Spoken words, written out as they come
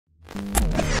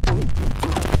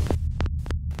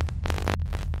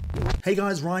Hey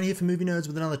guys, Ryan here for Movie Nerds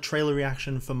with another trailer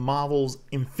reaction for Marvel's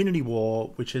Infinity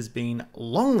War, which has been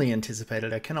longly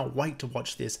anticipated. I cannot wait to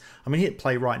watch this. I'm going to hit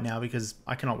play right now because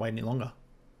I cannot wait any longer.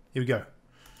 Here we go.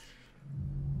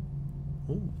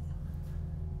 Ooh.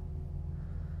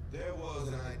 There was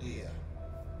an idea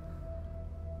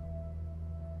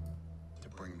to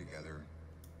bring together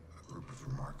a group of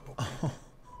remarkable people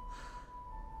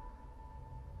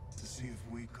to see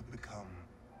if we could become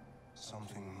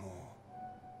something more.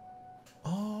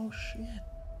 Oh shit.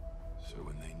 So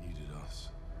when they needed us,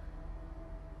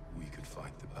 we could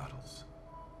fight the battles.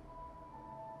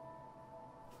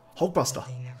 Hulkbuster.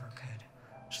 They never could.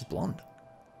 She's blonde.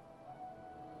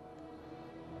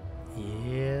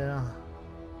 Yeah.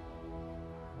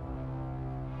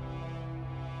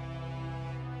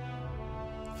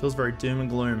 Feels very doom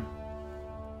and gloom.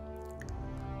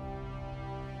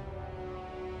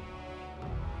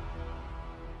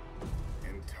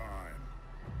 In time,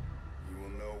 you will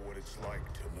know what it's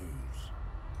like to lose.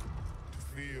 To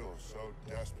feel so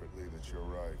desperately that you're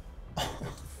right, and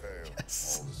to fail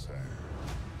Yes. all the same.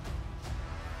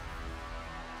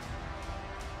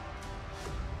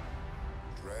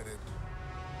 Dread it.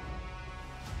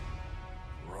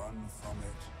 Run from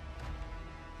it.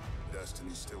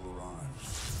 Destiny still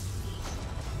arrives.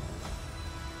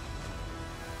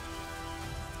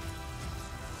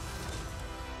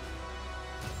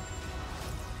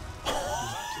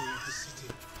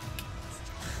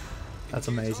 That's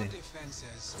amazing.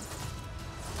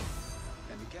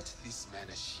 And get this man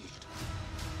a shield.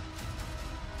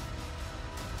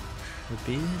 The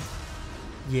beard?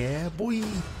 Yeah, boy.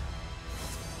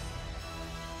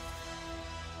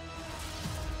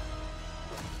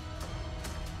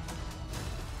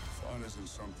 Fun isn't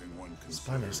something one can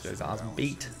Spider-Man just goes ass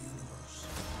beat.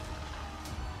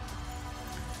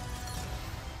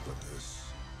 But this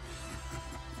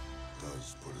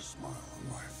does put a smile on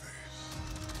my face.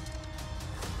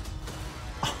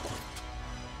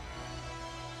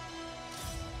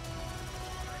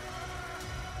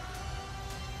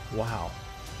 Wow.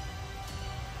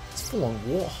 It's full on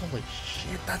war. Holy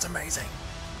shit, that's amazing.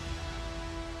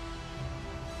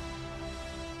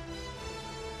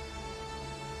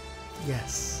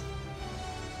 Yes.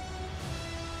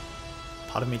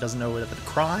 Part of me doesn't know whether to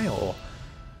cry or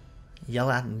yell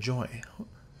out in joy. Who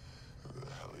the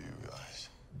hell are you guys?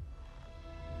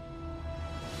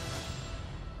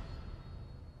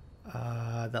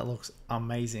 That looks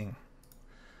amazing.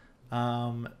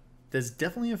 There's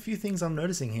definitely a few things I'm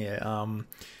noticing here.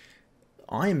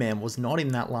 Iron Man was not in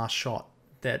that last shot.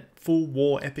 That full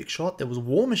war epic shot, there was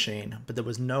War Machine, but there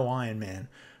was no Iron Man.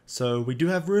 So we do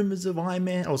have rumors of Iron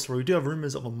Man, oh sorry, we do have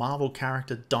rumors of a Marvel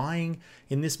character dying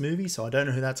in this movie, so I don't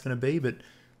know who that's going to be, but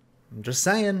I'm just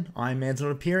saying, Iron Man's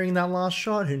not appearing in that last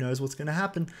shot, who knows what's going to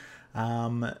happen.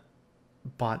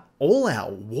 But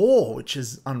all-out war, which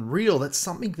is unreal, that's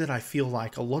something that I feel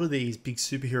like a lot of these big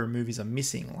superhero movies are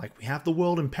missing. Like, we have the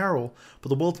world in peril, but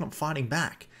the world's not fighting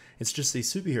back. It's just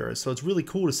these superheroes. So it's really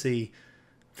cool to see,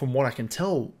 from what I can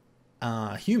tell,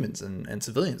 humans and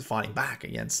civilians fighting back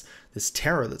against this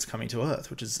terror that's coming to Earth,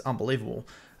 which is unbelievable.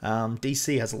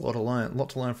 DC has a lot to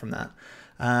learn from that.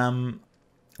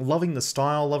 Loving the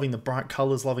style, loving the bright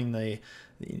colors, loving the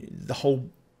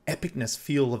whole epicness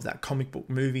feel of that comic book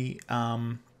movie.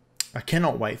 I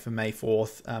cannot wait for May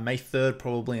 4th, May 3rd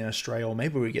probably in Australia, or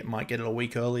maybe we might get it a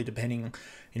week early depending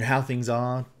how things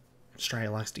are.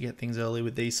 Australia likes to get things early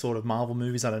with these sort of Marvel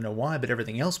movies. I don't know why, but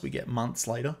everything else we get months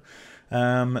later.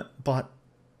 But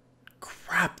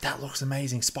crap, that looks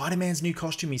amazing. Spider-Man's new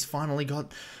costume, he's finally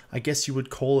got, I guess you would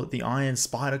call it the Iron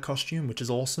Spider costume, which is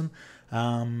awesome.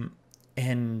 And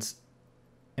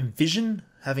Vision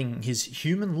having his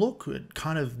human look,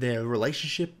 kind of their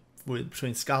relationship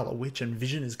between Scarlet Witch and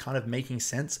Vision is kind of making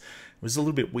sense. It was a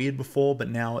little bit weird before, but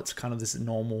now it's kind of this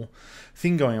normal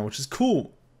thing going on, which is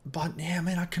cool. But yeah,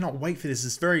 man, I cannot wait for this.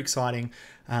 It's very exciting.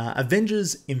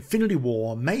 Avengers Infinity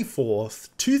War, May 4th,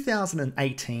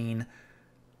 2018.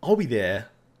 I'll be there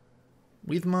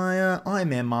with my Iron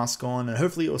Man mask on, and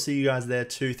hopefully I'll see you guys there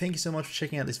too. Thank you so much for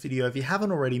checking out this video. If you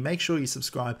haven't already, make sure you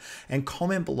subscribe and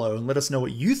comment below and let us know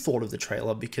what you thought of the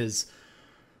trailer, because,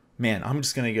 man, I'm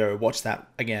just going to go watch that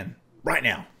again right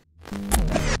now.